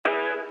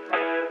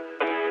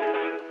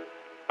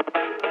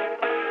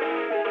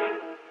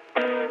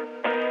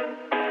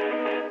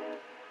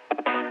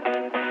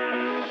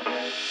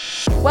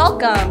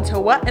Welcome to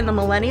What in the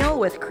Millennial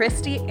with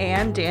Christy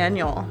and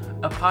Daniel.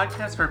 A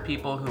podcast for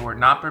people who were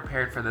not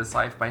prepared for this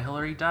life by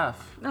Hillary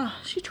Duff. Oh,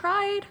 she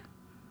tried.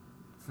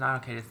 It's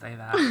not okay to say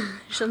that. You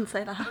shouldn't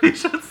say that. You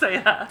shouldn't say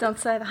that. Don't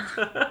say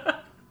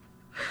that.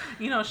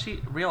 You know, she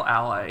real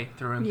ally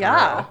through and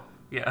Yeah.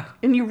 through. Yeah.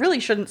 And you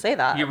really shouldn't say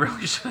that. You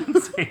really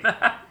shouldn't say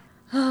that.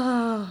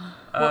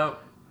 Do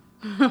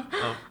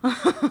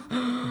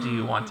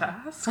you want to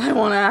ask? I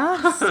want to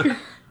ask.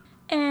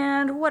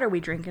 And what are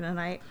we drinking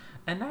tonight?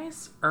 A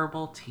nice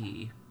herbal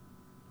tea.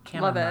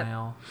 Love it.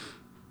 Chamomile.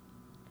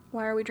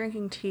 Why are we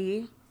drinking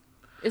tea?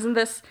 Isn't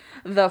this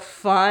the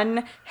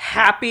fun,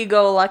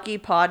 happy-go-lucky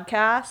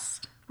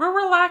podcast? We're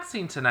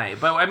relaxing tonight,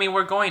 but I mean,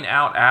 we're going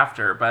out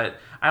after, but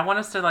I want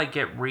us to like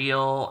get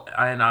real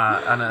and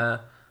on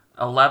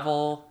a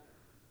level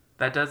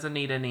that doesn't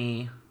need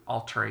any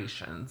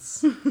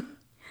alterations.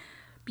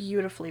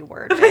 Beautifully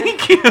worded.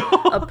 Thank you.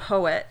 A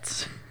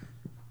poet.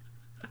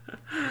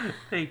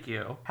 Thank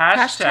you.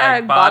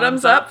 Hashtag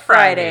Bottoms Up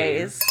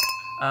Fridays.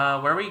 Where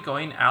are we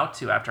going out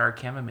to after our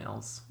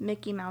chamomiles?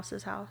 Mickey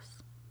Mouse's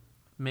house.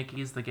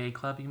 Mickey's the gay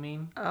club, you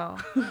mean? Oh.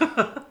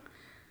 Well,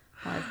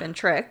 I've been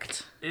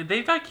tricked.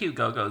 They've got cute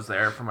go-go's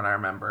there from what I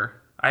remember.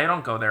 I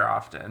don't go there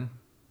often.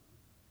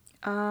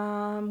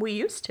 We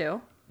used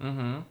to.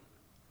 Mm-hmm.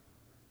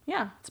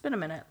 Yeah, it's been a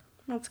minute.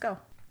 Let's go.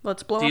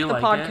 Let's blow up you the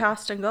like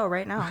podcast and go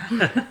right now.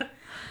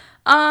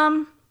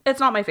 It's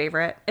not my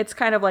favorite. It's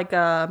kind of like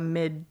a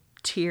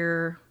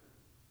mid-tier,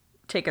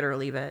 take it or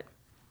leave it.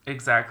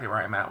 Exactly where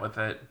I'm at with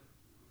it.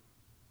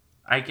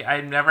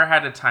 I never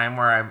had a time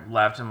where I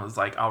left and was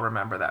like, I'll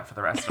remember that for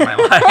the rest of my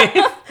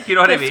life. You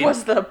know what I mean? This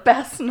was the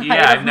best night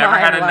Yeah, I've of never my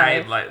had a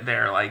life. night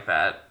there like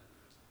that.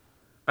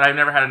 But I've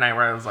never had a night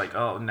where I was like,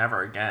 oh,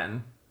 never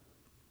again.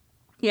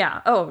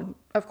 Yeah. Oh,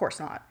 of course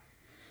not.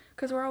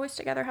 Because we're always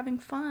together having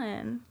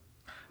fun.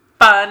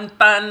 Fun,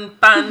 fun,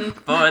 fun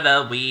for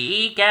the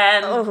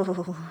weekend.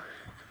 Oh.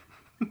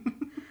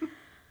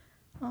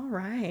 All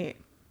right.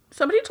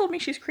 Somebody told me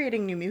she's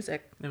creating new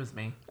music. It was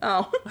me.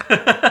 Oh.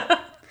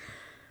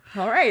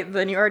 All right.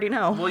 Then you already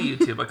know. We'll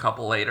YouTube a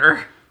couple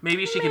later.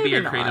 Maybe she can be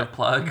your Maybe creative not.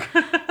 plug.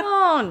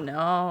 Oh,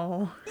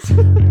 no.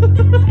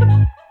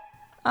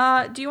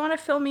 Do you want to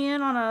fill me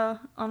in on a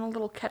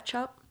little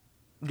catch-up?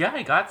 Yeah,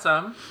 I got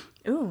some.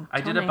 Ooh, I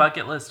tell did a me.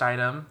 bucket list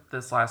item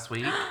this last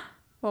week.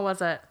 What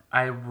was it?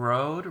 I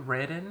rode. You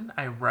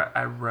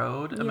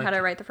had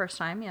it right the first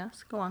time,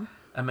 yes. Go on.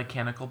 A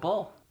mechanical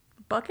bull.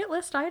 Bucket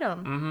list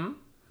item.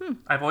 Mm-hmm.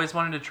 I've always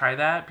wanted to try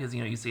that because,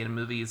 you know, you see it in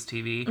movies,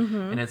 TV,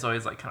 Mm-hmm. and it's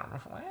always like kind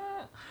of...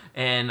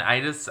 And I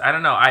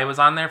don't know. I was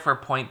on there for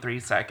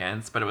 0.3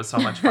 seconds, but it was so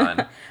much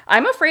fun.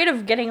 I'm afraid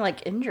of getting,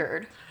 like,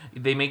 injured.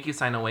 They make you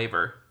sign a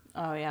waiver.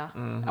 Oh, yeah.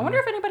 Mm-hmm. I wonder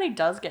if anybody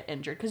does get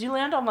injured. Because you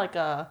land on, like,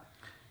 a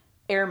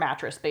air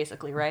mattress,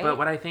 basically, right? But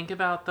what I think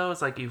about, though,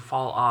 is, like, you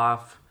fall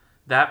off...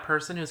 That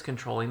person who's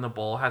controlling the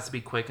bull has to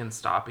be quick in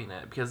stopping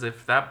it. Because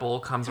if that bull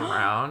comes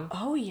around...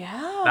 Oh,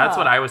 yeah. That's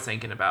what I was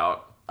thinking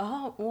about.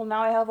 Oh, well,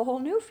 now I have a whole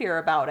new fear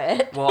about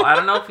it. Well, I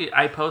don't know if you...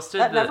 I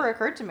posted... That never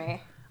occurred to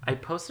me. I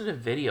posted a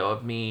video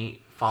of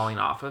me falling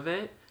off of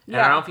it. And Yeah.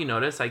 I don't know if you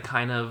noticed, I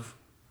kind of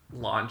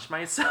launched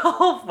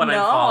myself when I'm falling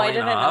off. No, I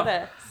didn't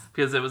notice.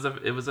 Because it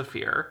was a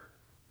fear.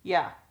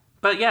 Yeah.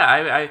 But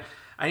yeah,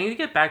 I need to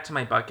get back to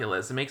my bucket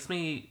list. It makes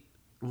me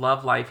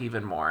love life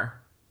even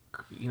more.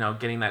 You know,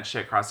 getting that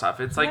shit crossed off.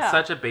 It's like Yeah.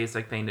 such a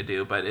basic thing to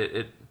do, but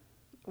it's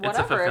a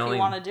Whatever, fulfilling... if you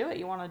want to do it,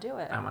 you want to do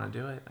it. I want to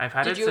do it. I've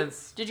had it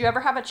since... Did you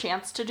ever have a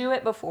chance to do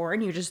it before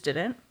and you just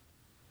didn't?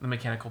 The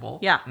mechanical bull?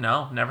 Yeah.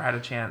 No, never had a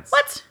chance.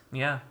 What?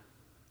 Yeah.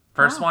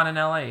 First Wow. one in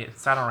LA,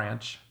 Saddle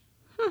Ranch.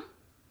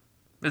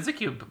 It's a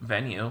cute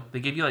venue. They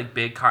give you like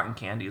big cotton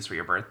candies for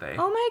your birthday.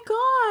 Oh my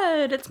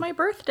god, it's my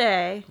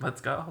birthday.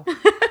 Let's go.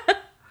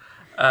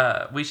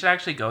 We should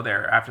actually go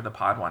there after the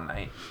pod one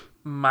night.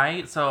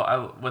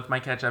 With my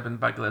catch up and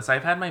bucket list,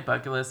 I've had my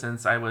bucket list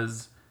since I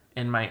was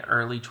in my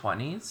early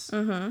 20s.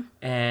 Mm-hmm.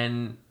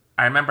 And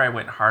I remember I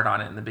went hard on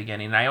it in the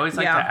beginning. And I always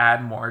like to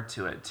add more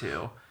to it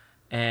too.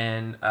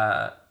 And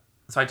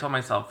so I told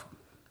myself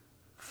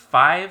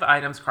 5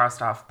 items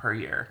crossed off per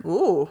year.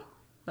 Ooh,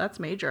 that's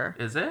major.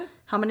 Is it?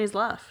 How many's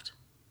left?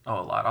 Oh,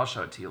 a lot. I'll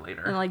show it to you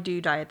later. And like, do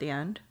you die at the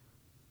end?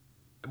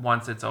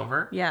 Once it's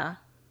over? Yeah.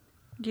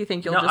 Do you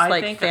think you'll No, just I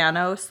like think-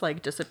 Thanos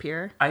like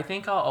disappear? I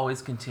think I'll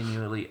always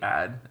continually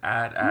add.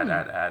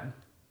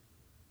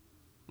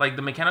 Like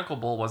the mechanical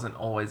bull wasn't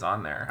always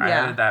on there. I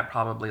Yeah. added that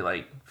probably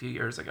like a few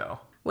years ago.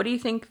 What do you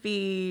think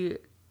the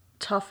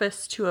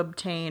toughest to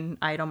obtain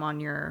item on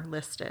your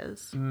list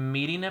is?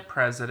 Meeting a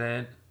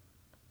president,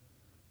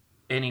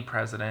 any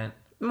president.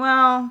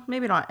 Well,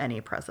 maybe not any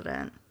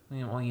president.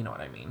 Well, you know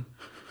what I mean.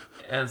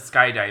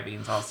 Skydiving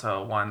is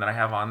also one that I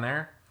have on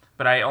there.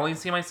 But I only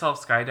see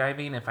myself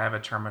skydiving if I have a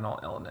terminal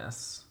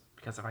illness.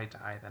 Because if I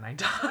die, then I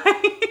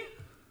die.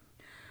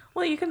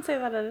 Well, you can say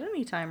that at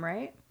any time,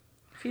 right?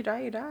 If you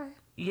die, you die.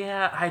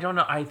 Yeah, I don't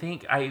know. I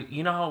think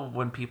you know how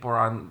when people are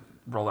on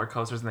roller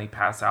coasters and they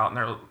pass out and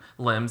their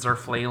limbs are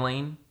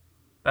flailing?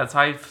 That's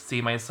how I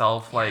see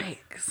myself, like,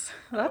 Yikes.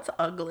 That's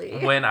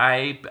ugly. when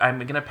I'm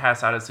going to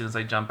pass out as soon as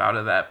I jump out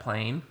of that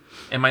plane.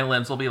 And my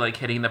limbs will be, like,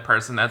 hitting the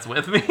person that's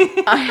with me.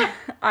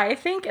 I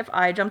think if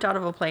I jumped out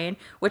of a plane,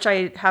 which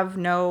I have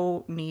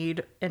no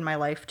need in my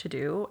life to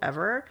do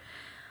ever,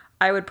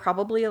 I would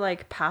probably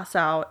like pass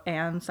out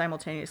and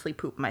simultaneously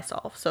poop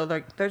myself. So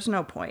like, there's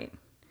no point.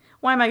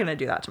 Why am I going to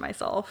do that to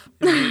myself?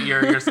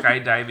 your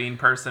skydiving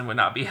person would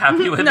not be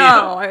happy with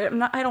No, I'm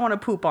not, I don't want to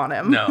poop on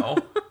him. you. No.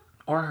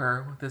 Or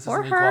her. This is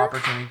Or an equal her.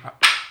 opportunity.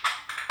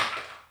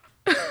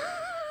 What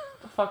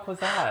the fuck was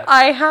that?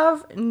 I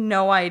have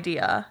no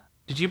idea.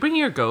 Did you bring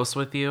your ghost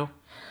with you?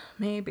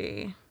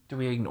 Maybe. Do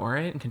we ignore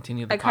it and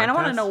continue the podcast? I kind of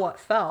want to know what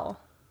fell.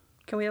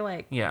 Can we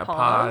like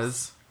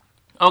pause?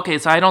 Okay,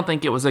 so I don't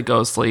think it was a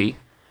ghostly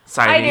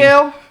sighting.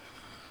 I do.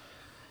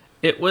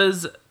 It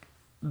was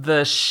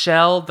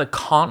the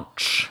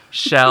conch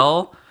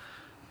shell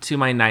to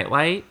my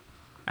nightlight.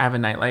 I have a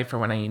nightlight for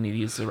when I need to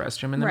use the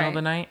restroom in the middle of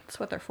the night. That's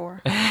what they're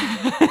for.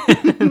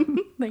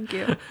 Thank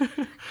you.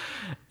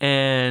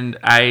 And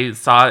I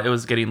saw it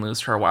was getting loose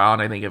for a while,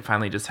 and I think it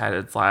finally just had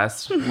its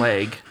last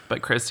leg.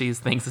 But Christy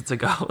thinks it's a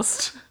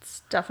ghost.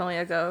 It's definitely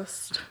a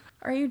ghost.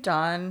 Are you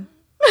done?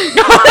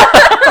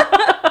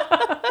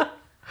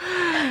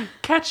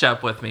 Catch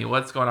up with me.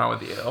 What's going on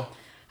with you?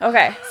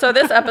 Okay, so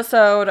this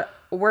episode,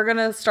 we're going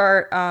to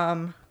start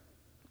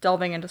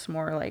delving into some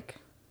more like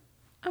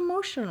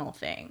emotional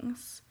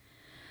things,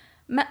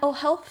 mental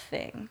health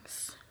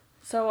things.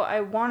 So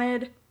I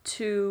wanted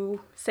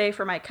to say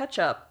for my catch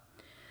up,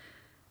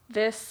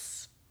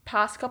 this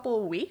past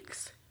couple of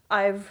weeks,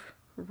 I've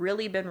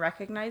really been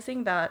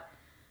recognizing that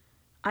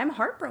I'm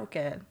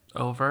heartbroken.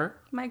 Over?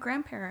 My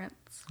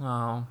grandparents.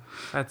 Oh,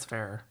 that's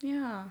fair.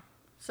 Yeah.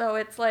 So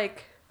it's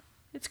like,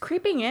 it's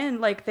creeping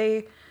in. Like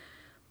they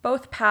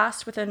both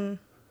passed within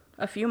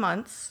a few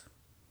months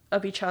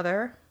of each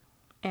other.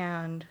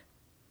 And,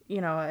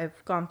 you know,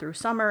 I've gone through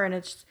summer and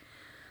it's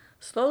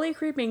slowly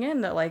creeping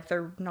in that like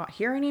they're not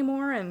here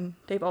anymore. And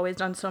they've always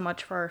done so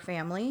much for our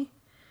family.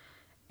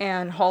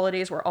 And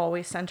holidays were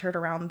always centered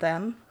around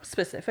them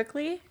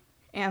specifically.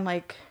 And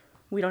like,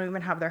 we don't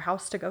even have their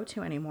house to go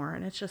to anymore.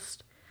 And it's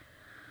just,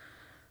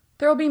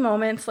 there'll be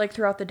moments like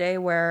throughout the day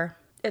where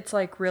it's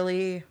like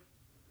really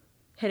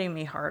hitting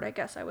me hard, I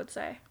guess I would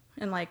say.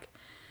 And like,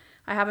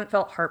 I haven't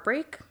felt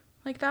heartbreak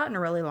like that in a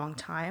really long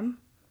time.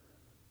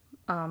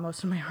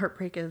 Most of my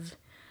heartbreak is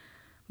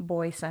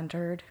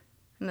boy-centered.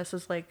 And this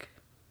is like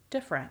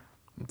different.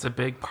 It's a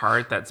big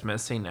part that's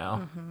missing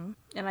now. Mm-hmm.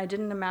 And I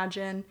didn't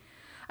imagine,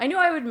 I knew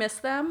I would miss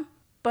them,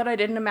 but I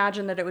didn't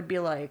imagine that it would be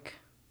like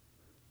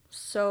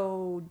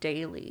so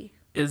daily.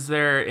 Is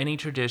there any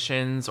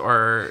traditions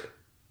or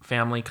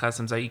family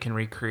customs that you can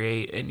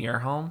recreate in your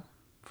home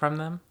from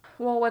them?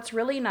 Well, what's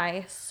really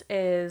nice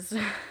is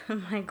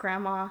my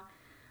grandma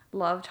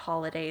loved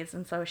holidays,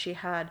 and so she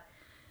had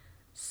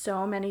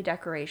so many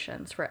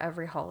decorations for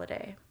every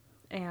holiday,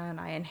 and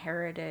I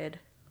inherited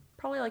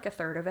probably like a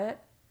third of it.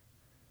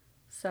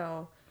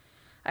 So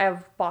I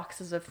have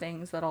boxes of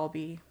things that I'll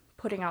be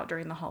putting out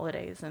during the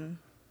holidays, and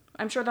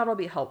I'm sure that'll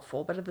be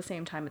helpful, but at the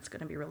same time it's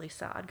going to be really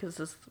sad because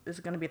this is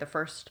going to be the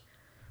first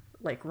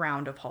like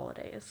round of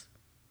holidays.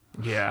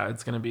 Yeah,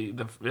 it's going to be,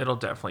 it'll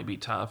definitely be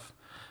tough.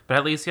 But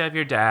at least you have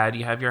your dad,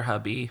 you have your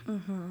hubby.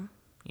 Mm-hmm.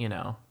 You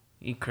know,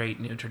 you create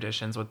new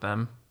traditions with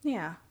them.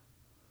 Yeah.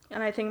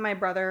 And I think my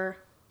brother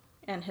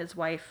and his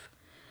wife,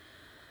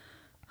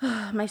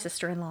 my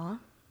sister-in-law,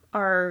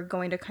 are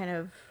going to kind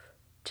of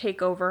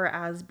take over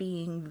as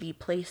being the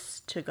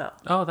place to go.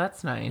 Oh,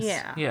 that's nice.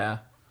 Yeah. Yeah.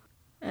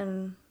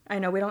 And I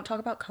know we don't talk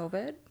about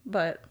COVID,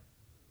 but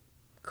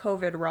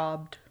COVID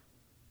robbed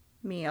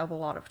me of a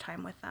lot of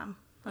time with them.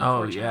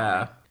 Oh,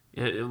 yeah.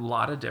 A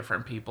lot of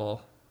different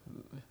people,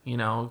 you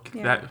know,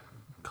 that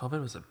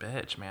COVID was a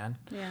bitch, man.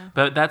 Yeah.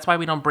 But that's why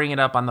we don't bring it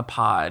up on the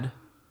pod.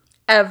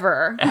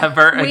 Ever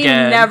Again. We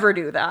never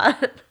do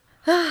that.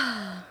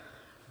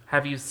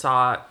 Have you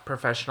sought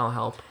professional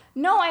help?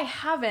 No, I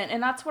haven't.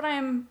 And that's what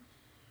I'm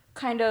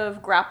kind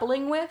of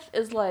grappling with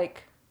is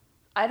like,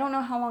 I don't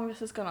know how long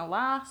this is going to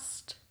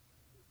last.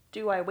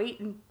 Do I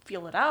wait and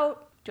feel it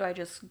out? Do I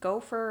just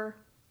go for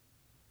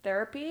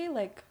therapy?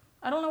 Like,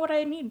 I don't know what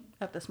I need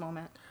at this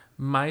moment.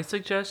 My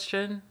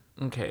suggestion,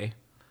 okay,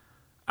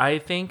 I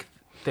think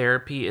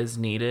therapy is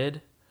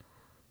needed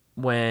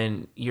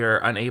when you're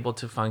unable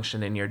to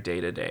function in your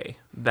day-to-day.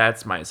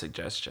 That's my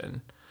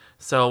suggestion.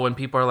 So when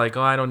people are like,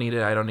 oh, I don't need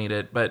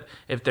it. But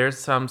if there's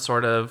some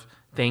sort of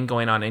thing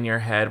going on in your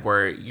head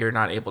where you're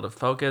not able to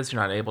focus,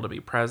 you're not able to be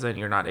present,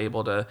 you're not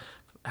able to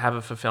have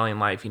a fulfilling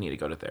life, you need to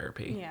go to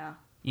therapy. Yeah.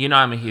 You know,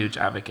 I'm a huge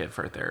advocate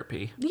for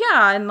therapy.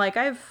 Yeah, and like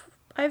I've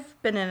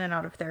been in and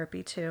out of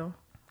therapy too.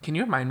 Can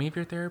you remind me of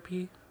your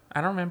therapy? I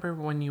don't remember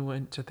when you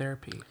went to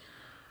therapy.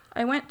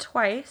 I went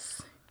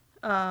twice.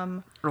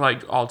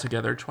 Like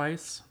altogether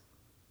twice?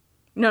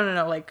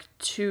 No, like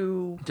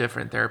two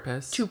Different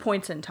therapists? 2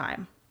 points in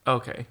time.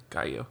 Okay,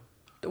 got you.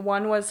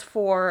 One was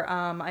for,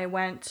 I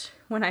went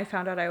when I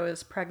found out I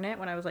was pregnant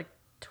when I was like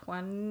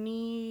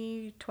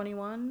 20,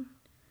 21.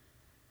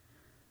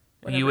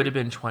 You would have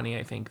been 20,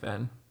 I think,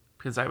 then.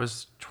 Because I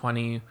was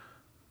 22.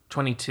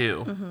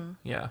 Mm-hmm.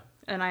 Yeah.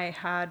 And I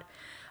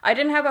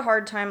didn't have a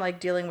hard time, like,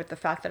 dealing with the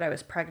fact that I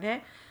was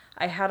pregnant.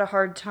 I had a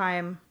hard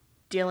time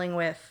dealing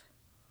with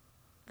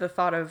the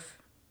thought of,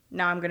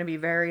 now I'm going to be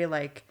very,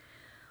 like,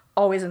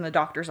 always in the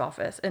doctor's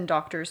office. And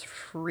doctors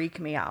freak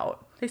me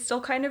out. They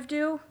still kind of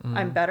do. Mm.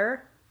 I'm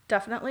better,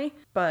 definitely.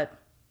 But,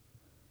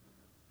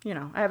 you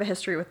know, I have a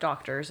history with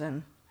doctors,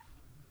 and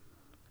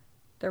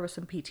there was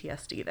some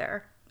PTSD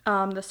there.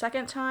 The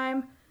second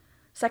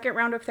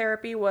round of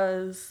therapy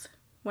was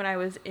when I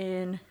was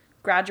in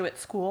graduate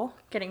school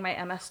getting my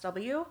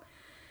MSW,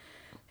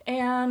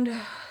 and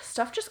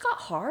stuff just got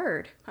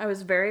hard. I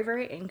was very,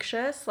 very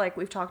anxious. Like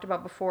we've talked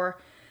about before,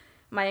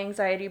 my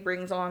anxiety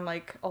brings on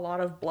like a lot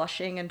of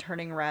blushing and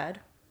turning red,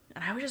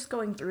 and I was just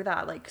going through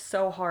that like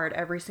so hard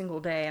every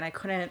single day, and I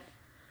couldn't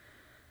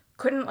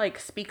like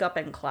speak up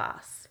in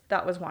class.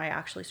 That was why I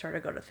actually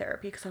started to go to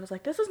therapy, because I was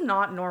like, this is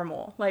not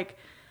normal. Like,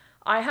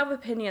 I have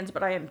opinions,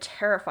 but I am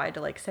terrified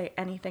to like say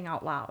anything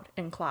out loud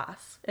in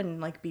class and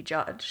like be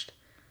judged.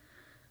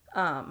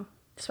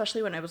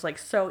 Especially when it was like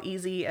so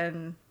easy,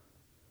 and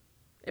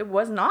it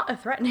was not a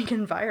threatening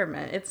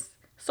environment. It's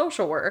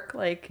social work.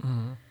 Like,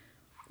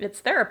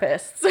 it's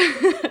therapists.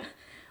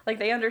 Like,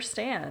 they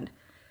understand.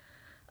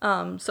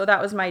 So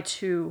that was my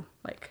two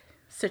like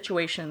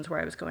situations where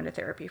I was going to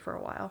therapy for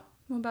a while.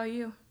 What about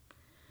you?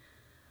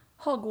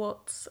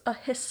 Hogwarts, a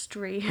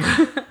history.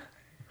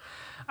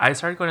 I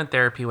started going to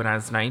therapy when I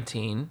was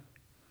 19.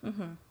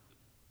 Mm-hmm.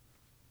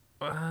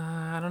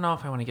 I don't know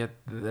if I want to get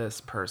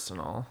this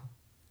personal.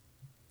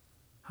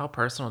 How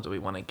personal do we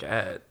want to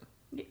get?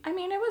 I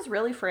mean, it was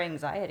really for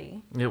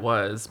anxiety. It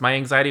was. My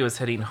anxiety was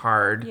hitting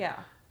hard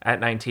at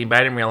 19, but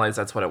I didn't realize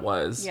that's what it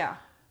was. Yeah.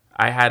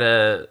 I had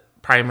a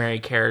primary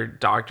care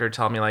doctor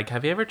tell me, like,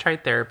 have you ever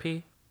tried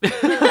therapy?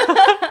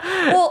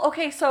 Well,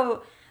 okay,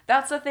 so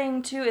that's the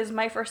thing, too, is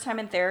my first time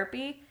in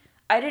therapy,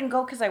 I didn't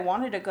go because I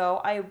wanted to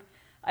go.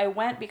 I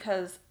went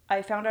because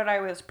I found out I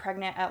was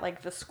pregnant at,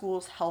 like, the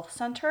school's health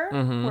center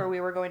where we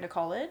were going to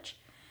college.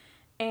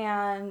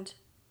 And,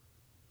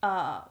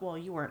 well,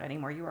 you weren't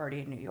anymore. You were already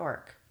in New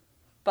York.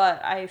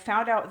 But I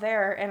found out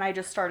there, and I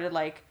just started,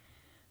 like,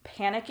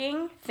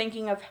 panicking,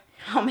 thinking of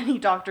how many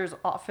doctor's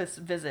office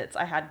visits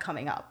I had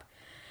coming up.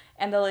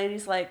 And the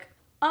lady's like,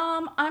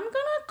 I'm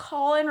gonna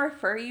call and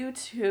refer you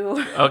to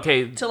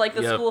like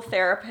the school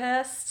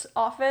therapist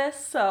office.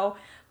 So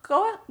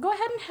go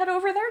ahead and head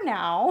over there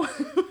now.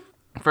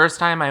 First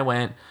time I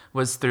went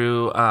was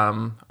through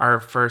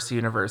our first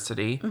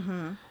university,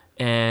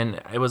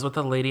 and it was with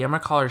a lady. I'm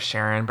gonna call her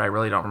Sharon, but I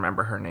really don't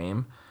remember her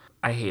name.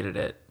 I hated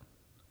it.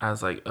 I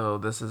was like, oh,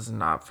 this is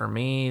not for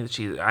me.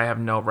 I have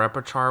no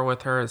repertoire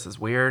with her. This is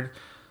weird.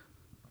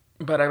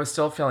 But I was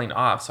still feeling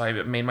off, so I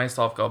made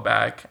myself go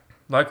back.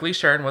 Luckily,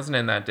 Sharon wasn't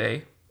in that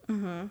day.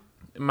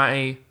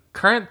 My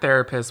current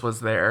therapist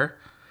was there,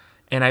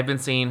 and I've been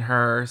seeing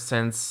her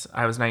since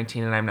I was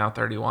 19, and I'm now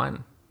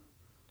 31.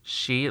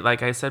 She,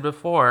 like I said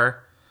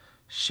before,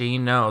 she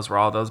knows where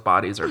all those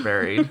bodies are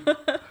buried.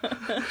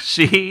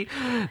 She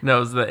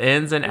knows the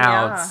ins and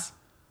outs.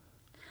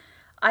 Yeah.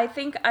 I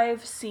think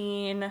I've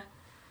seen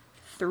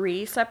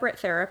 3 separate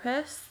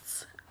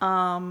therapists.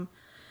 And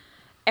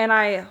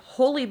I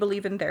wholly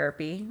believe in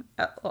therapy.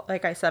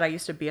 Like I said, I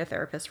used to be a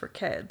therapist for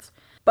kids.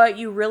 But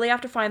you really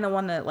have to find the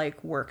one that,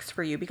 like, works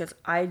for you, because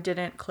I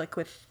didn't click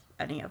with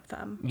any of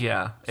them.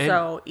 Yeah.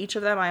 So each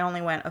of them, I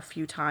only went a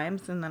few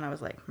times, and then I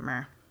was like,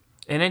 meh.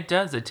 And it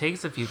does. It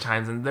takes a few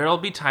times. And there'll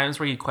be times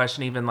where you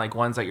question even, like,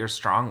 ones that you're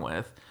strong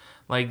with.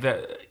 Like,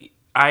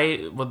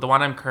 with the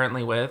one I'm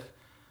currently with,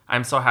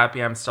 I'm so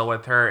happy I'm still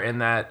with her in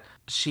that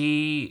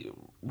she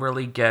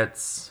really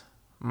gets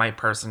my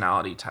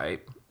personality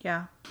type.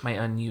 Yeah. My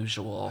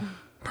unusual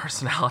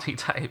personality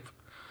type.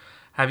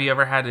 Have you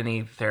ever had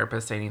any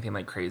therapist say anything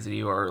like crazy to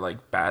you, or like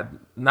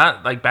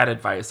not like bad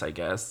advice, I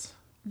guess?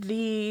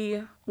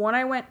 The one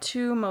I went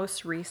to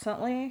most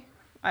recently,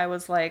 I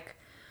was like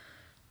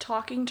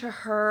talking to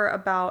her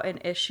about an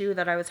issue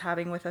that I was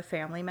having with a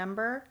family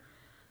member.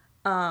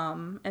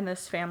 And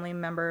this family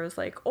member was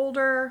like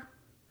older,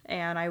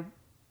 and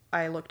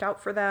I looked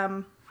out for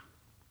them,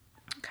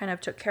 kind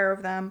of took care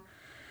of them.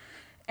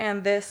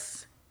 And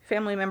this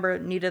family member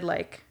needed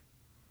like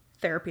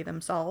therapy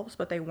themselves,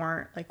 but they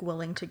weren't like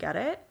willing to get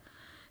it.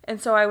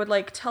 And so I would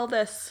like tell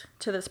this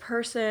to this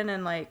person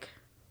and like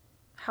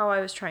how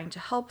I was trying to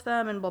help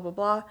them and blah, blah,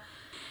 blah.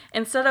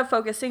 Instead of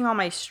focusing on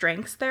my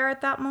strengths there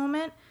at that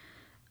moment,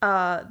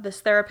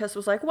 this therapist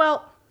was like,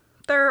 well,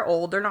 they're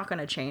old. They're not going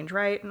to change,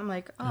 right? And I'm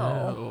like, oh.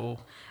 No.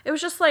 It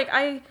was just like,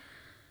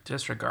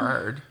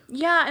 disregard.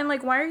 Yeah, and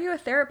like, why are you a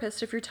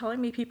therapist if you're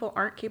telling me people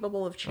aren't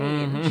capable of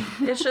change?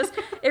 It's just,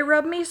 it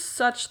rubbed me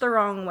such the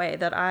wrong way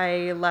that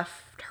I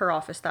left her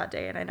office that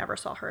day and I never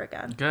saw her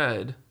again.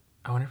 Good.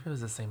 I wonder if it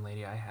was the same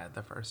lady I had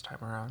the first time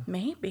around.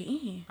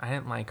 Maybe. I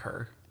didn't like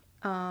her.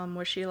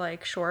 Was she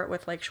like short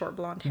with like short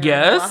blonde hair?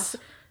 Yes.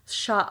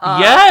 Shut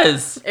up.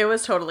 Yes. It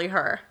was totally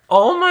her.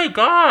 Oh my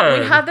God.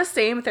 We had the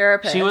same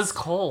therapist. She was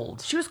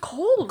cold. She was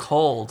cold.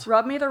 Cold.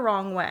 Rubbed me the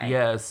wrong way.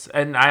 Yes.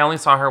 And I only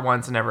saw her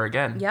once and never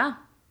again. Yeah.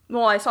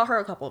 Well, I saw her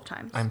a couple of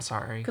times. I'm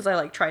sorry. Because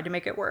I tried to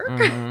make it work.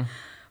 Mm-hmm.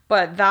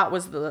 But that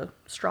was the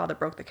straw that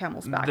broke the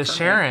camel's back. The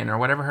Sharon or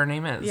whatever her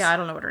name is. Yeah, I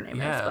don't know what her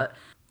name is, but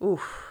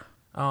oof.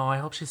 Oh, I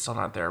hope she's still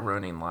not there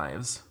ruining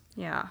lives.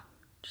 Yeah.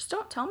 Just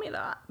don't tell me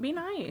that. Be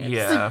nice.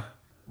 Yeah.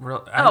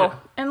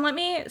 And let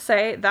me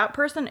say, that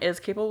person is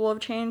capable of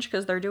change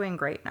because they're doing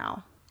great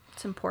now.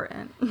 It's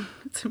important.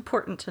 It's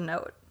important to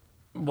note.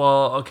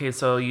 Well, okay,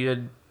 so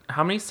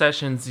how many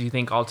sessions do you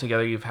think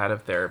altogether you've had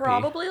of therapy?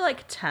 Probably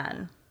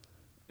 10.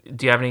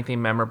 Do you have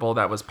anything memorable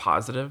that was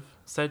positive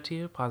said to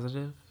you?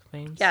 Positive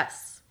things?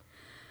 Yes.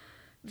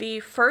 The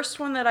first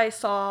one that I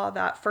saw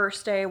that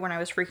first day when I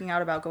was freaking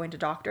out about going to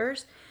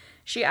doctors,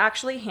 she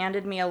actually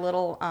handed me a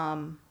little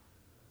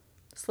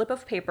slip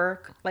of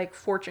paper,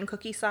 fortune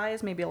cookie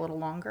size, maybe a little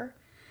longer.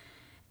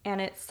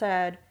 And it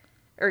said,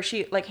 or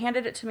she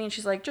handed it to me and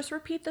she's like, just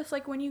repeat this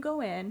when you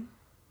go in.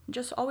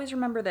 Just always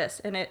remember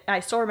this. And I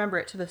still remember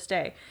it to this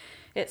day.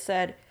 It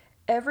said,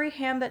 every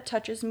hand that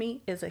touches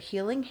me is a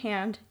healing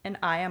hand and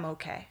I am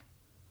okay.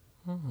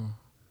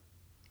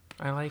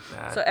 I like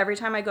that. So every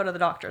time I go to the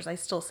doctors, I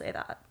still say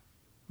that.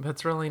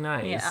 That's really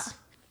nice. Yeah.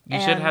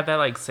 You should have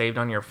that saved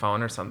on your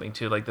phone or something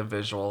too, the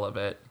visual of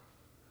it.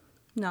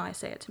 No, I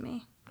say it to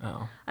me.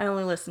 Oh. I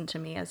only listen to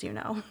me, as you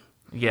know.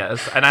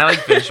 Yes, and I like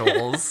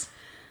visuals.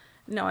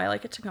 No, I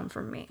like it to come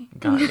from me.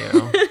 Got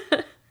you.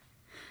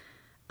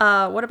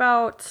 What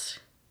about,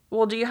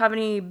 do you have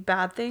any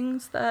bad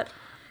things that,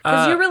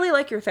 because you really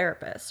like your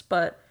therapist,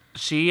 but.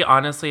 She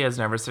honestly has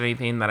never said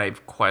anything that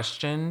I've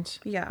questioned.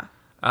 Yeah.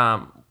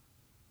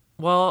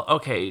 Well,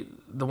 okay,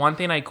 the one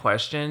thing I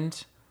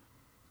questioned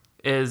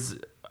is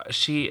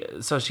she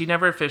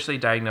never officially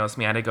diagnosed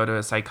me. I had to go to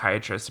a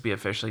psychiatrist to be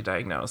officially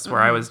diagnosed,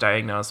 where I was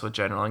diagnosed with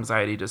general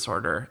anxiety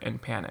disorder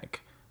and panic.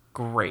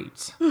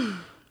 Great.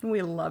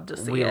 We love to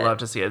see it. We love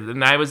to see it.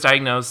 And I was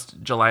diagnosed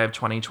July of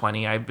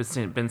 2020. I've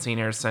been seeing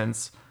her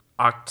since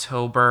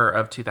October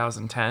of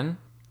 2010.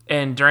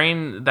 And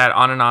during that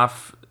on and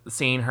off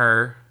seeing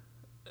her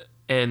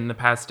in the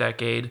past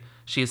decade,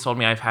 she's told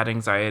me I've had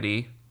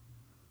anxiety.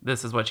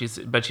 This is what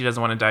but she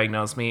doesn't want to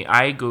diagnose me.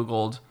 I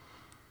Googled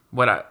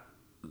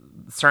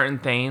certain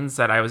things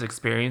that I was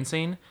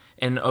experiencing,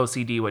 and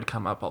OCD would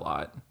come up a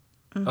lot.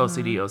 Mm-hmm.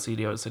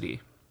 OCD.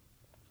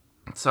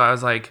 So I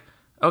was like,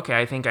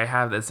 okay, I think I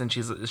have this. And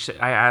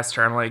I asked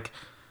her, I'm like,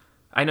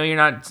 I know you're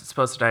not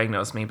supposed to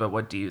diagnose me, but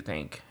what do you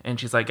think? And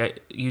she's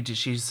like,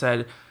 she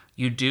said,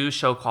 you do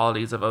show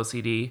qualities of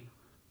OCD.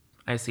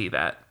 I see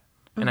that.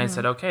 And I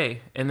said,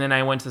 okay. And then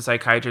I went to the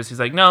psychiatrist. He's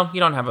like, no, you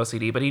don't have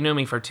OCD. But he knew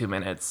me for 2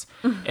 minutes.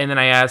 And then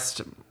I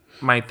asked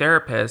my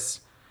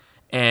therapist,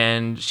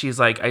 and she's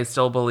like, I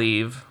still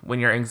believe when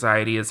your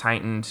anxiety is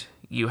heightened,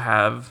 you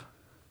have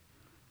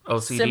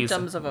OCD.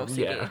 Symptoms of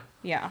OCD.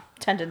 Yeah.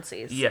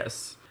 Tendencies.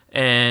 Yes.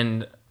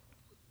 And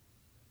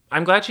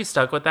I'm glad she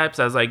stuck with that,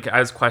 because I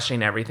was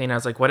questioning everything. I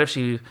was like, what if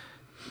she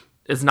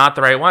is not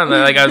the right one?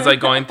 I was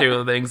going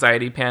through the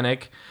anxiety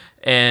panic.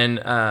 And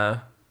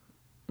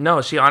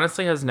no, she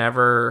honestly has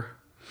never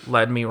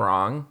led me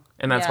wrong.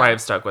 And that's why I've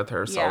stuck with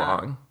her so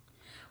long.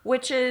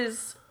 Which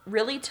is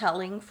really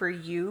telling for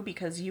you,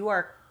 because you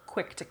are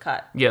quick to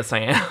cut. Yes, I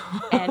am.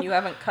 And you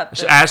haven't cut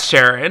this. Ask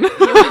Sharon.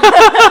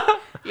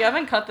 You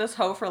haven't cut this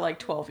hoe for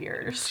 12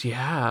 years.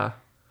 Yeah.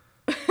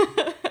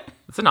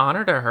 It's an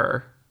honor to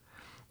her.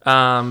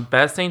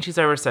 Best thing she's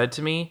ever said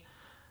to me,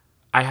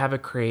 I have a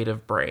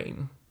creative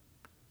brain.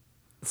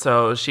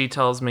 So she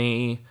tells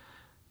me,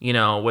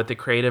 with the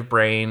creative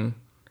brain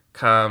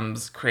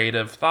comes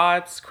creative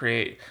thoughts,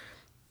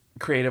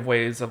 creative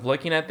ways of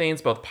looking at things,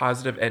 both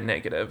positive and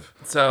negative.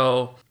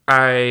 So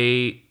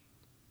I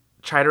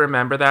try to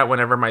remember that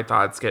whenever my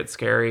thoughts get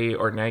scary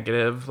or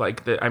negative,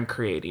 that I'm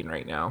creating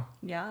right now.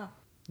 Yeah.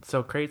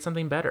 So create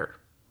something better.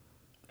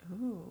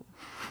 Ooh.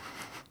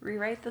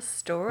 Rewrite the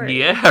story.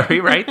 Yeah,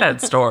 rewrite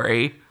that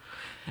story.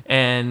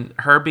 And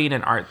her being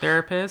an art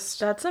therapist.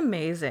 That's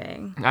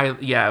amazing.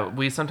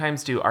 We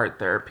sometimes do art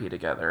therapy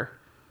together.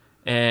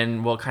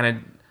 And we'll kind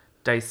of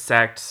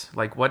dissect,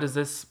 what does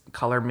this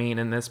color mean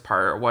in this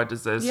part? What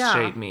does this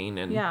shape mean?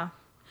 And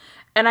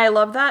and I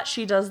love that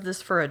she does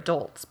this for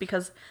adults,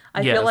 because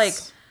I feel like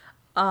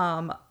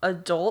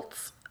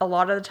adults, a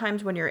lot of the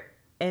times when you're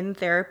in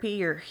therapy,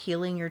 you're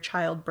healing your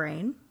child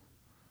brain.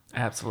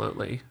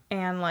 Absolutely.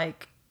 And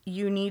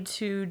you need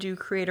to do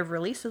creative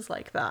releases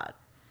like that.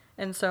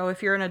 And so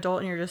if you're an adult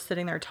and you're just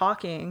sitting there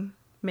talking,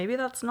 maybe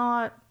that's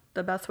not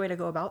the best way to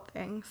go about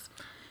things.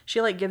 She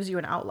gives you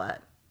an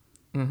outlet.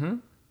 Mm-hmm.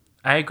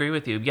 I agree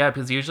with you. Yeah,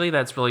 because usually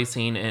that's really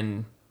seen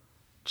in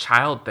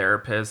child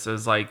therapists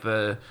as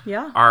the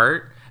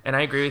art. And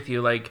I agree with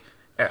you.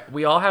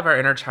 We all have our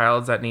inner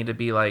childs that need to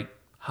be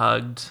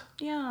hugged,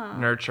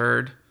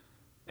 nurtured.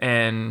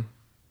 And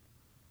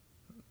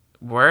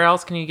where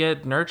else can you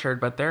get nurtured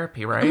but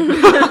therapy, right?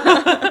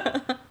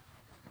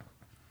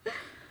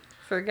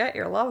 Forget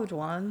your loved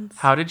ones.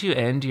 How did you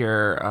end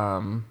your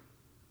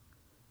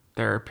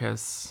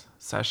therapist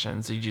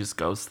sessions? You just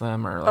ghost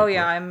them or like? Oh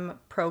yeah, I'm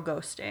pro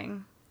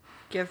ghosting.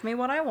 Give me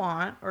what I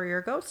want or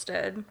you're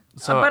ghosted.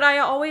 So, but I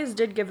always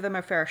did give them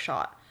a fair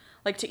shot.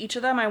 Like to each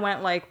of them I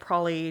went like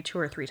probably 2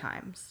 or 3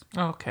 times.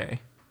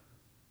 Okay.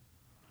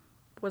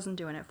 Wasn't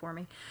doing it for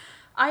me.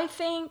 I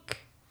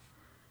think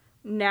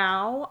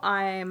now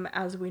I'm,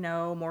 as we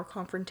know, more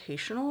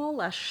confrontational,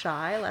 less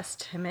shy, less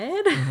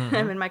timid. Mm-hmm.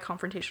 I'm in my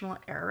confrontational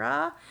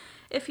era,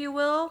 if you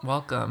will.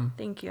 Welcome.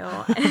 Thank you.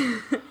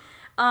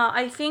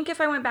 I think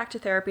if I went back to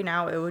therapy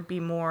now, it would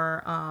be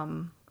more,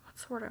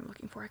 what's the word I'm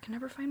looking for? I can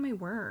never find my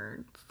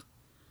words.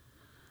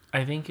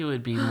 I think it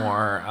would be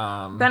more...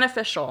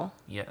 beneficial.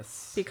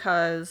 Yes.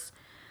 Because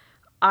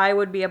I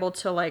would be able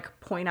to, like,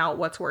 point out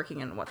what's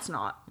working and what's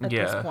not at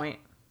this point.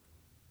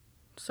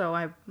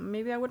 So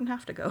maybe I wouldn't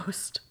have to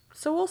ghost.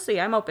 So we'll see.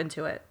 I'm open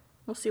to it.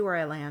 We'll see where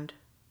I land.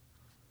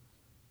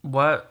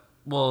 What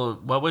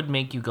would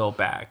make you go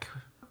back?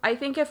 I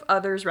think if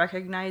others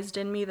recognized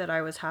in me that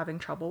I was having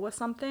trouble with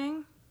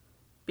something,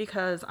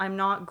 because I'm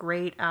not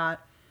great at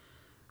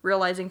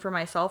realizing for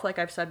myself, like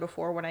I've said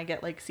before, when I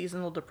get like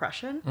seasonal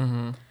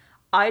depression,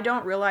 I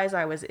don't realize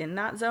I was in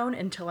that zone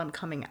until I'm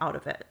coming out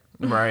of it.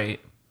 Right.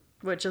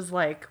 Which is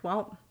like,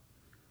 well,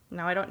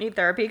 now I don't need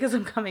therapy because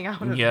I'm coming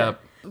out of it.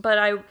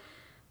 But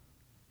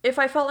if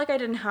I felt like I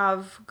didn't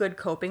have good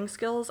coping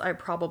skills, I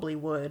probably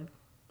would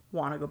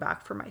want to go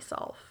back for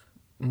myself.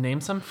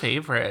 Name some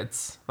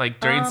favorites. Like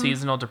during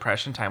seasonal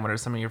depression time, what are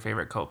some of your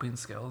favorite coping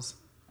skills?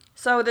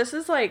 So this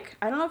is like,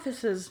 I don't know if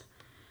this is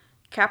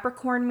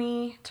Capricorn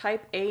me,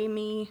 type A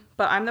me,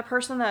 but I'm the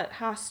person that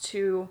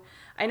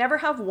I never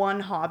have one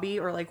hobby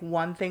or like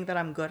one thing that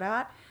I'm good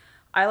at.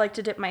 I like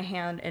to dip my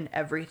hand in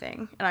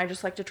everything and I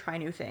just like to try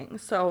new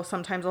things. So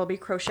sometimes I'll be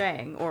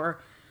crocheting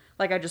or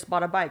like I just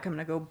bought a bike. I'm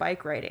going to go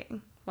bike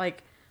riding.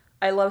 Like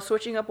I love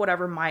switching up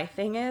whatever my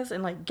thing is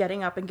and like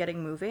getting up and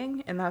getting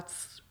moving. And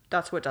that's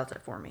what does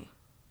it for me.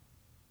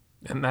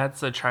 And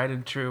that's a tried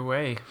and true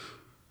way.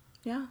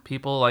 Yeah.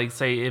 People like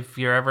say if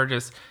you're ever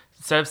just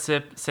instead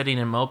of sitting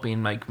and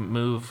moping, like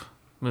move.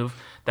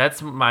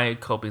 That's my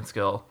coping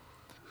skill.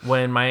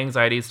 When my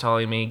anxiety is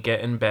telling me get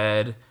in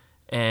bed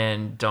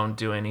and don't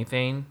do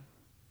anything,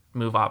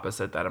 move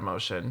opposite that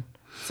emotion.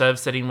 Instead of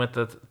sitting with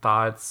the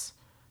thoughts,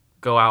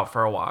 go out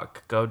for a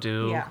walk. Go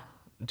do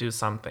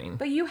something.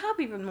 But you have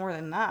even more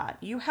than that.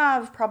 You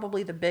have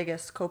probably the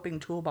biggest coping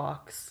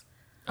toolbox.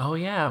 Oh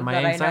yeah, my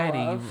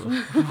anxiety.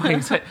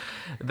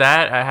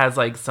 That has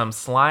like some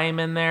slime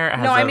in there.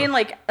 I mean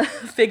like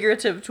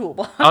figurative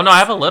toolbox. Oh no, I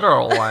have a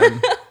literal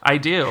one. I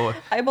do.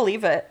 I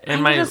believe it.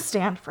 And I need to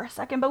stand for a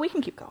second, but we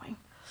can keep going.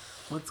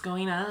 What's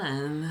going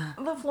on?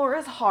 The floor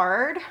is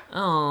hard.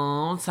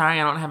 Oh,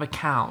 sorry, I don't have a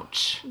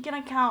couch. Get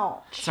a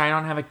couch. Sorry, I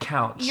don't have a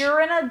couch. You're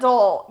an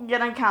adult.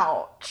 Get a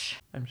couch.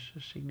 I'm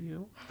shushing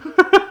you.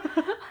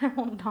 I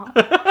will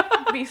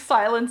not be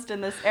silenced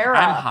in this era.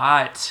 I'm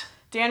hot.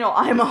 Daniel,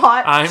 I'm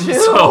hot I'm too.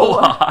 so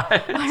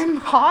hot. I'm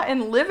hot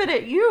and livid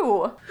at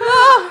you.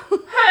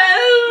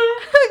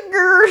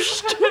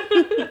 Gerst.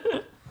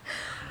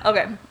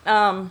 Okay.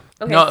 Okay.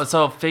 No,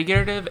 so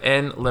figurative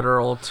and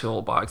literal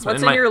toolbox.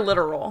 What's in your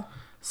literal?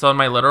 So in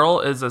my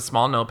literal is a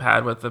small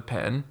notepad with a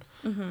pen.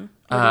 Mm-hmm.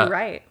 What do you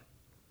write?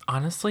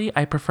 Honestly,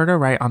 I prefer to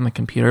write on the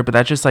computer, but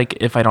that's just like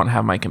if I don't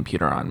have my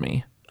computer on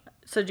me.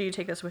 So do you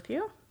take this with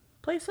you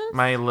places?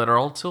 My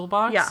literal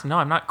toolbox? Yeah. No,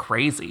 I'm not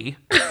crazy.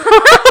 Yeah,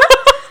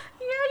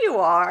 you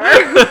are.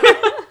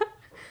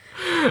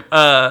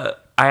 I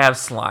have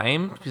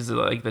slime because of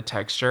like the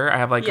texture. I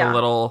have like a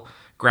little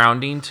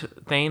grounding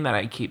thing that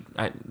I keep.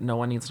 No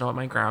one needs to know what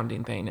my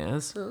grounding thing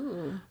is.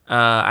 Ooh.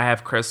 I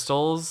have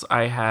crystals.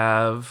 I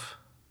have,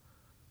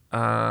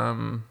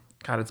 God,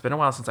 it's been a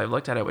while since I've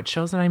looked at it, which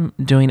shows that I'm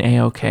doing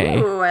A-okay.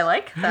 Ooh, I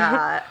like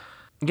that.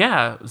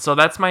 Yeah, so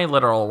that's my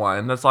literal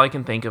one. That's all I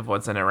can think of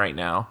what's in it right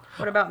now.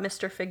 What about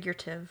Mr.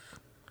 Figurative?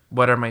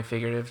 What are my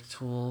figurative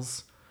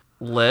tools?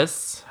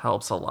 Lists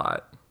helps a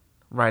lot.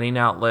 Writing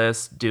out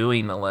lists,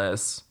 doing the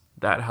lists,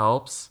 that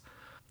helps.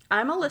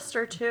 I'm a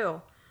lister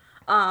too.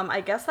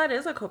 I guess that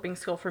is a coping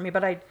skill for me,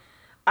 but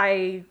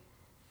I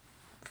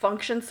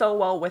function so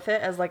well with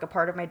it as like a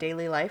part of my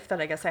daily life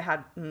that I guess I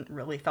hadn't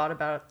really thought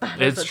about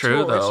that as a true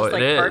tool. though. It's just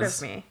like it part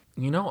is. of me.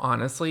 You know,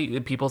 honestly,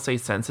 people say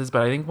senses,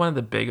 but I think one of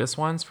the biggest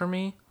ones for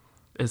me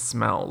is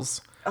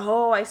smells.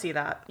 Oh, I see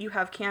that. You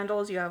have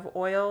candles, you have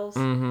oils.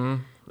 Mm-hmm.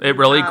 It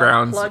really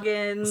grounds.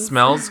 Plugins.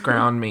 Smells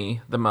ground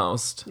me the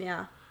most.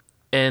 Yeah.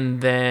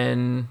 And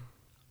then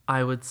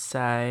I would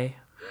say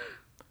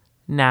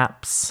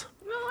naps.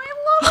 I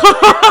love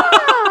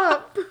a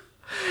nap.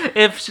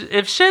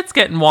 If shit's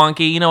getting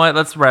wonky, you know what?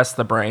 Let's rest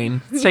the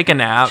brain. Let's take a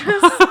nap.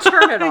 Just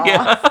turn it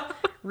off.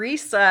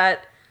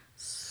 Reset.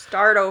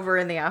 Start over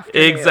in the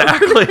afternoon.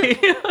 Exactly.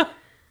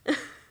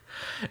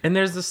 And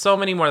there's just so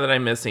many more that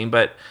I'm missing,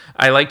 but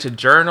I like to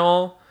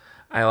journal.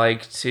 I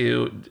like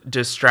to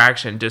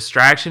distraction.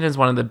 Distraction is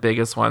one of the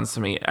biggest ones to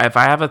me. If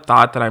I have a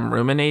thought that I'm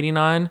ruminating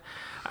on,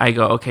 I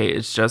go, okay,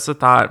 it's just a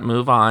thought,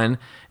 move on.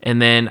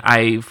 And then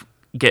I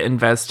get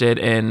invested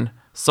in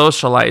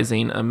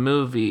socializing, a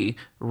movie,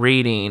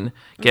 reading,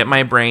 get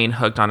my brain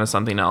hooked onto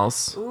something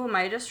else. Ooh,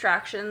 my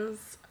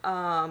distractions.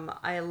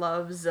 I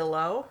love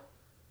Zillow.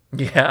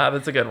 Yeah,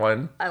 that's a good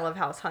one. I love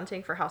house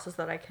hunting for houses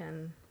that I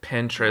can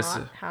Pinterest.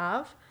 not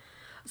have.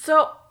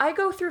 So I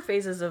go through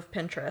phases of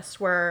Pinterest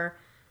where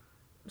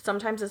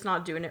sometimes it's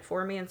not doing it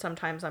for me and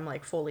sometimes I'm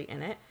like fully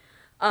in it.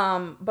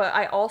 But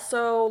I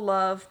also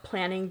love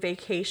planning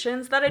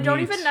vacations that I don't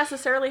even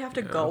necessarily have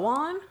to go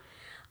on.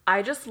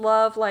 I just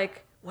love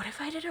like, what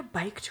if I did a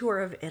bike tour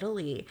of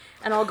Italy?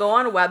 And I'll go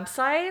on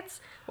websites.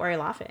 Why are you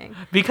laughing?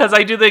 Because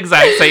I do the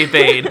exact same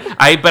thing.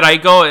 But I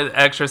go an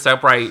extra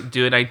step where I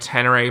do an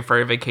itinerary for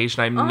a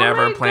vacation I'm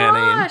never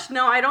planning. Gosh.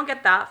 No, I don't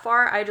get that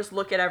far. I just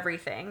look at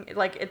everything.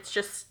 Like, it's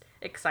just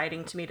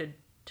exciting to me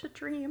to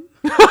dream.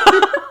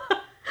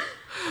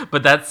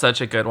 But that's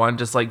such a good one,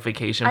 just like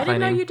vacation planning. I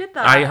didn't know you did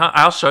that.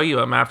 I'll show you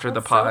them after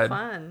the pod. So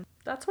fun.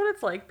 That's what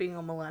it's like being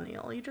a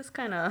millennial. You just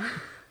kind of,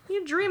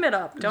 you dream it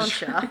up,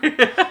 don't you?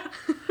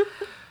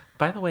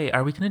 By the way,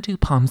 are we going to do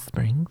Palm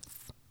Springs?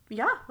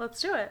 Yeah,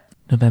 let's do it.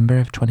 November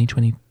of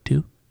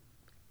 2022?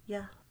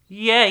 Yeah.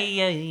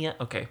 Yeah.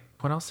 Okay.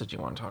 What else did you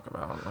want to talk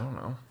about? I don't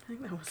know. I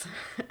think that was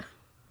it.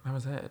 That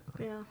was it.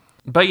 Yeah.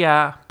 But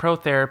yeah, pro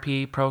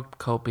therapy, pro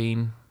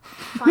coping.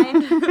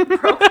 Find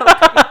pro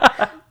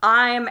coping.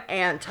 I'm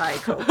anti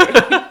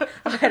coping.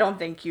 I don't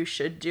think you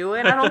should do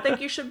it. I don't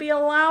think you should be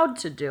allowed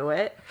to do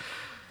it.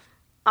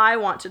 I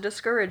want to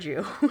discourage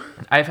you.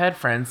 I've had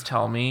friends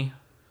tell me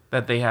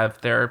that they have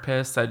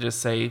therapists that just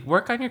say,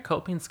 work on your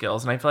coping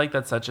skills. And I feel like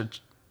that's such a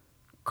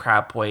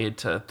crap way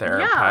to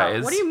therapize.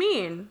 Yeah, what do you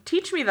mean?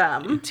 Teach me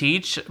them.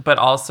 Teach, but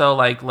also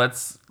like,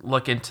 let's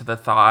look into the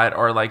thought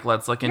or like,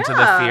 let's look into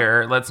the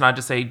fear. Let's not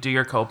just say, do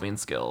your coping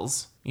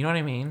skills. You know what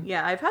I mean?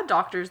 Yeah, I've had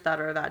doctors that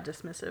are that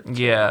dismissive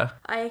too. Yeah.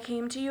 I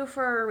came to you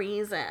for a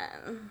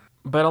reason.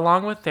 But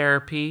along with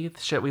therapy, the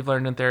shit we've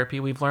learned in therapy,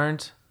 we've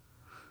learned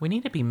we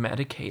need to be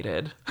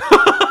medicated.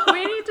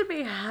 We need to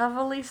be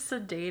heavily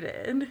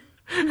sedated.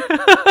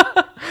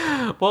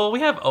 Well,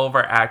 we have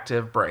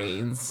overactive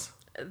brains.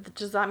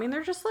 Does that mean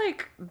they're just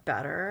like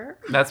better?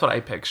 That's what I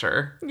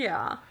picture.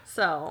 Yeah,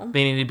 so.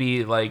 They need to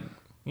be like,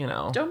 you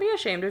know. Don't be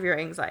ashamed of your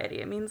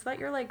anxiety. It means that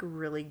you're like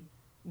really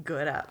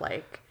good at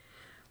like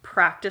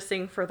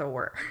practicing for the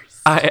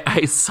worst.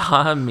 I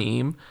saw a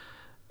meme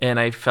and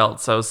I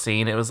felt so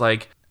seen. It was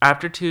like,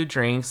 after 2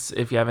 drinks,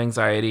 if you have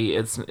anxiety,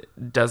 it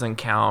doesn't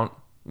count.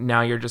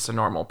 Now you're just a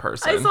normal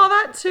person. I saw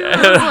that too.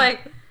 I was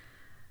like,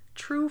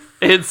 truth.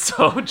 It's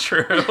so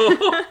true.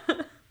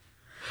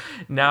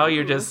 Now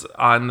you're just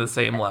on the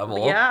same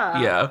level.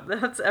 Yeah.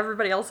 That's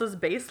everybody else's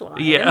baseline.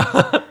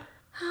 Yeah.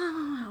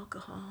 Oh,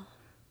 alcohol.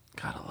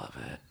 Gotta love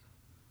it.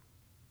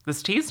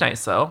 This tea's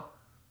nice though.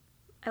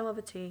 I love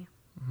a tea.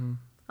 Mm-hmm.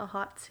 A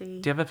hot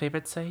tea. Do you have a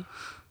favorite say?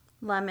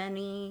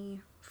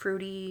 Lemony,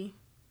 fruity.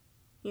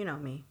 You know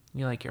me.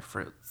 You like your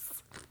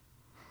fruits.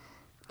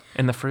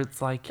 And the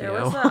fruits like you.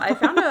 I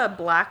found a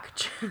black...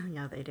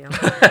 yeah, they do.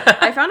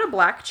 I found a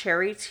black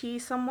cherry tea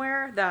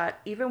somewhere that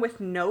even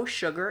with no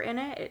sugar in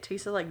it, it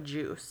tasted like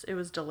juice. It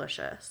was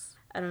delicious.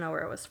 I don't know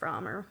where it was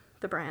from or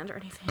the brand or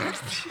anything.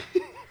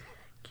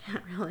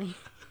 Can't really...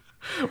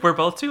 We're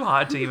both too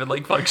hot to even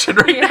like function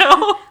right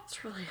now.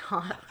 It's really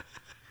hot.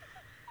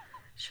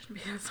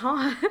 Shouldn't be this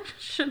hot.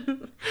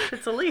 Shouldn't.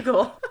 It's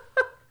illegal.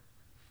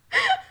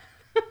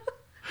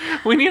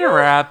 We need to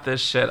wrap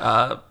this shit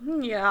up.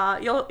 Yeah,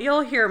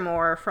 you'll hear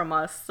more from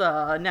us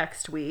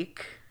next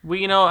week.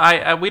 We we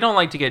don't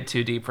like to get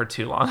too deep for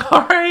too long.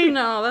 All right.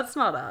 No, that's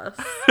not us.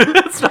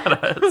 That's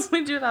not us.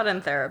 We do that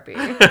in therapy.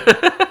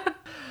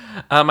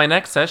 My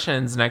next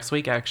session's next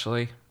week.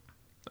 Actually,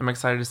 I'm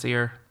excited to see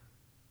her.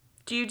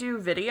 Do you do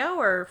video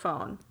or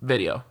phone?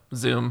 Video,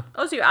 Zoom.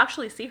 Oh, so you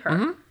actually see her?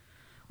 Mm-hmm.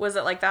 Was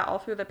it like that all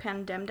through the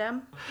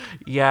pandem?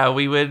 Yeah,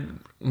 we would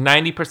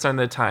 90% of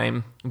the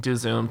time do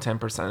Zoom,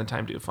 10% of the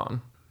time do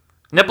phone.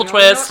 Nipple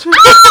twist.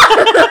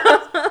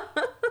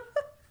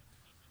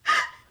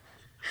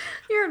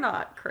 You're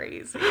not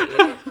crazy.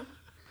 I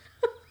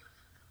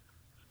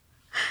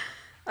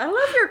don't know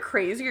if you're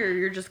crazy or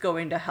you're just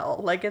going to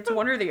hell. Like, it's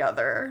one or the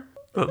other.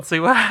 Let's see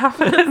what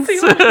happens. Let's see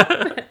what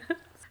happens.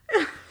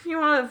 You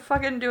want to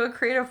fucking do a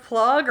creative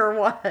plug or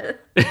what?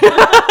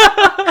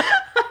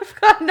 I've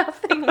got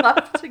nothing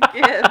left to give.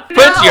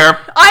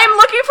 I'm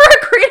looking for a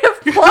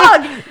creative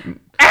plug.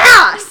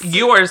 Ass.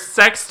 You are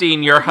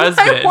sexting your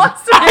husband. I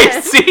wasn't.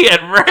 I see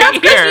it right That's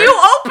here. because you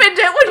opened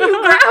it when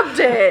you grabbed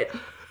it.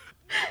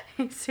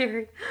 Hey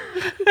Siri,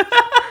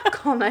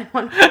 call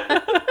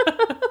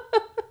 911.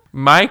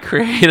 My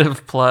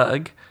creative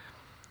plug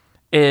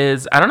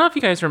is, I don't know if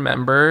you guys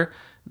remember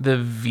the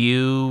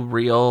View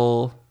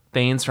Reel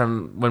things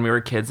from when we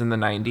were kids in the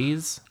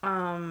 90s.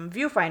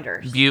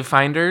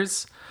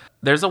 Viewfinders.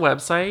 There's a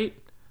website,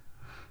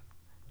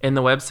 and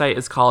the website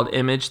is called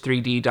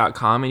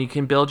image3d.com, and you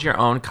can build your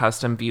own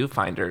custom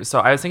viewfinders. So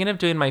I was thinking of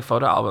doing my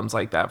photo albums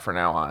like that from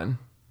now on.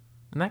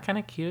 Isn't that kind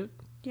of cute?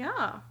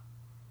 Yeah.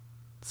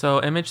 So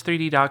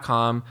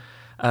image3d.com,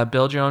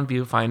 build your own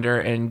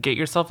viewfinder and get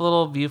yourself a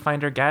little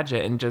viewfinder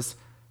gadget and just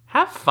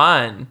have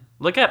fun.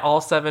 Look at all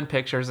 7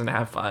 pictures and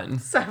have fun.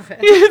 7.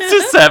 It's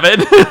just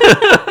 7.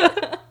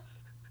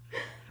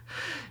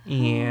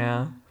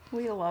 Yeah.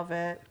 We love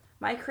it.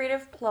 My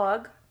creative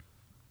plug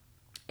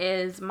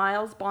is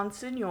Miles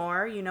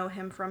Bonsignor. You know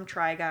him from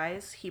Try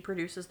Guys. He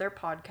produces their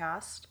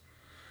podcast.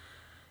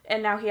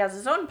 And now he has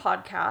his own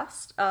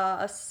podcast,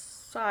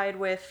 aside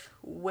with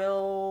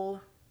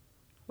Will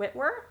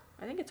Whitwer?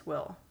 I think it's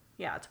Will.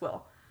 Yeah, it's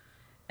Will.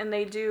 And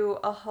they do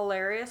a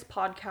hilarious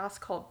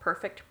podcast called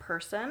Perfect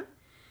Person.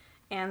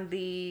 And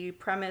the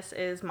premise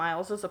is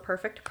Miles is a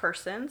perfect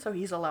person, so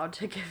he's allowed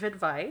to give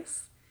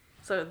advice.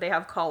 So they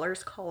have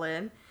callers call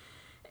in.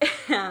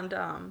 And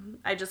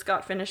I just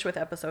got finished with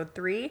episode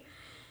 3.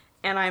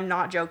 And I'm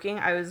not joking.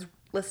 I was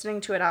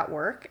listening to it at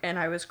work, and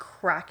I was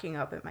cracking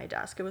up at my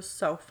desk. It was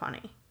so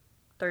funny.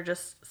 They're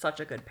just such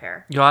a good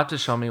pair. You'll have to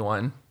show me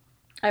one.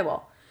 I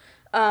will.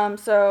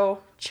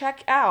 So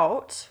check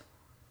out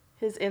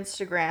his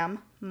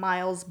Instagram,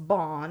 Miles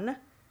Bon,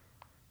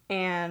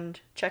 and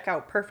check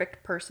out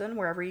Perfect Person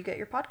wherever you get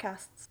your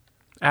podcasts.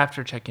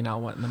 After checking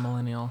out What in the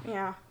Millennial.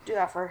 Yeah, do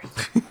that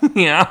first.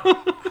 Yeah.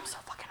 I'm so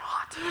fucking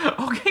hot.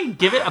 Okay,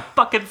 give it a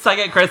fucking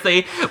second,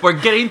 Chrissy. We're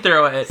getting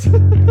through it.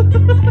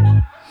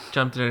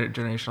 Jump to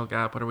generational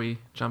gap. What are we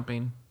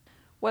jumping?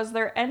 Was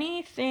there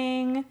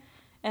anything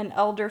an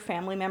elder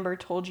family member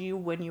told you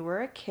when you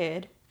were a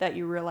kid that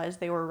you realized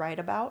they were right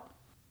about?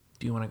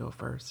 Do you want to go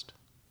first?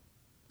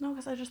 No,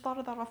 because I just thought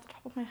of that off the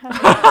top of my head.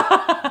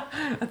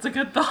 That's a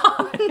good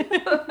thought.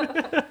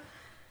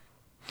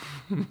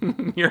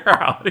 You're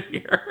out of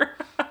here.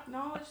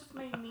 No, it's just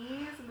my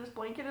knees, and this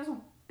blanket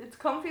it's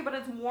comfy, but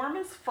it's warm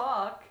as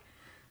fuck.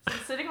 So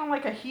I'm sitting on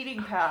like a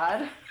heating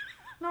pad,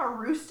 not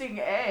roosting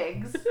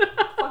eggs. What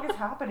the fuck is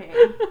happening?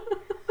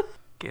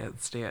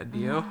 Can't stand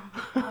you.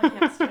 I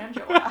can't stand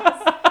your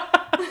ass.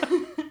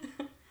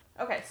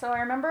 Okay, so I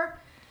remember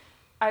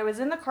I was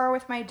in the car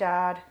with my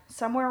dad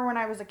somewhere when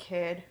I was a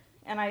kid,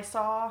 and I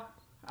saw,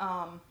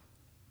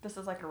 this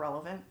is like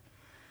irrelevant,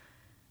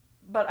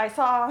 but I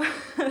saw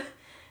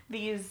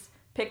these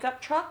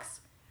pickup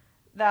trucks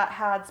that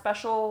had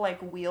special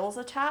like wheels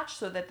attached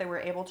so that they were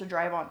able to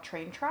drive on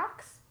train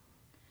tracks.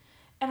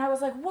 And I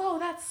was like, whoa,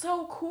 that's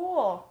so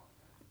cool.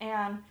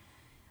 And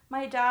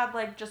my dad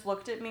like just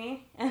looked at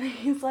me and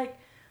he's like,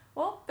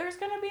 well, there's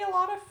going to be a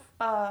lot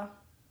of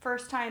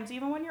first times,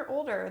 even when you're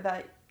older,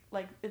 that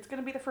like it's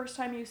going to be the first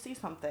time you see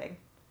something.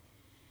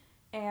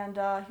 And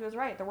he was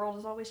right. The world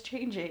is always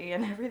changing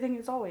and everything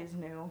is always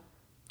new.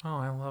 Oh,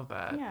 I love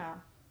that. Yeah.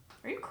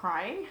 Are you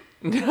crying?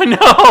 No.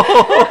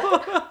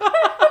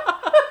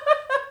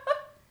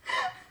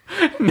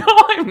 No,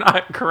 I'm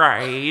not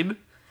crying.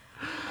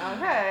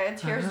 Okay,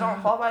 tears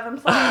don't fall by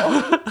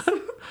themselves.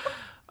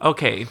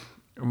 Okay,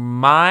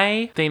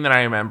 my thing that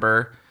I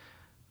remember,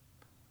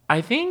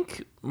 I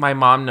think my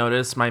mom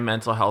noticed my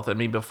mental health in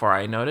me before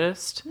I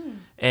noticed.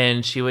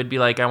 And she would be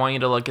like, I want you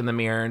to look in the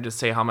mirror and just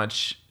say how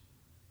much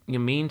you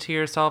mean to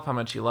yourself, how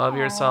much you love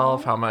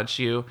yourself, how much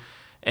you...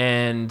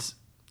 And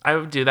I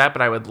would do that,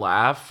 but I would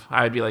laugh.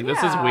 I would be like,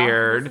 this is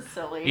weird. This is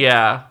silly.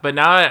 Yeah, but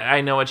now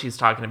I know what she's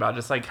talking about,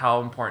 just like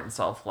how important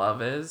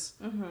self-love is.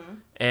 Mm-hmm.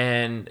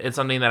 And it's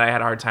something that I had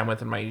a hard time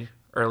with in my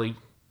early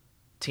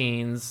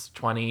teens,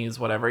 20s,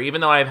 whatever. Even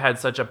though I've had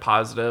such a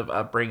positive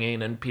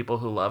upbringing and people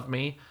who love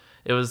me,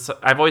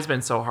 I've always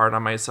been so hard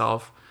on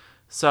myself.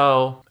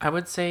 So I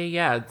would say,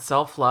 yeah,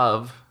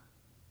 self-love,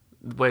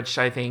 which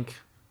I think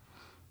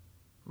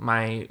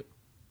my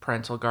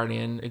parental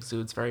guardian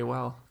exudes very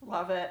well.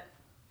 Love it.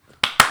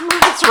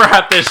 Let's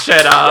wrap this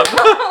shit up.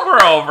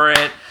 We're over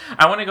it.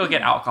 I want to go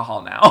get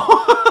alcohol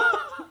now.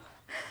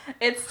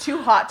 It's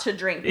too hot to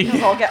drink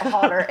because I'll get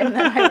hotter and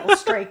then I will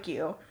strike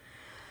you.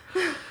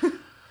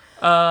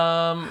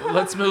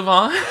 Let's move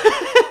on.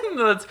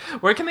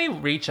 Where can they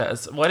reach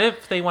us? What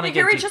if they want to get...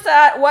 You can reach us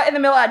at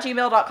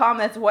whatinthemil@gmail.com.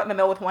 That's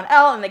whatinthemil with one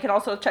L. And they can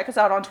also check us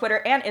out on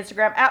Twitter and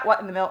Instagram at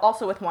whatinthemil,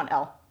 also with one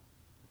L.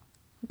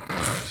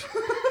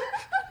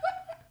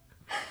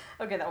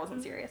 Okay, that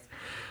wasn't serious.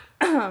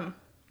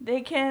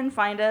 They can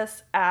find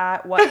us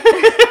at what?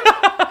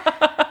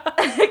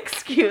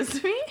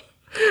 Excuse me?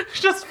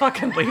 Just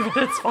fucking leave it.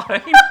 It's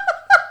fine.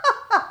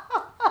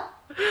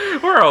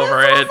 We're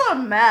over it. This was a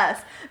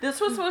mess. This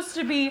was supposed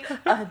to be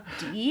a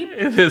deep,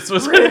 revealing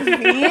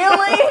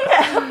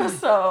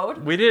episode.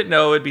 We didn't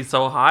know it would be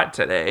so hot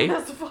today.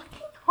 It's fucking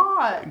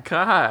hot.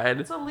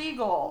 God. It's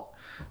illegal.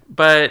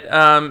 But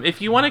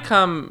if you want to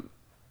come...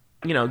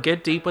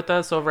 get deep with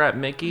us over at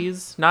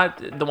Mickey's.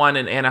 Not the one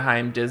in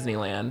Anaheim,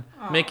 Disneyland.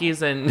 Aww.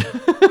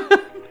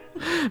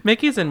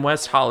 Mickey's in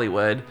West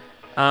Hollywood.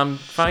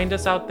 Find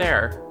us out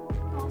there.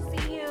 I'll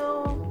see you.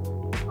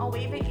 I'll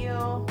wave at you.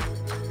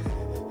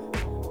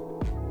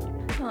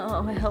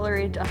 Oh,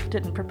 Hillary Duff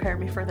didn't prepare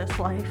me for this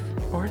life.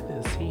 Or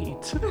this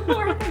heat.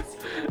 Or this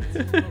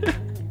heat.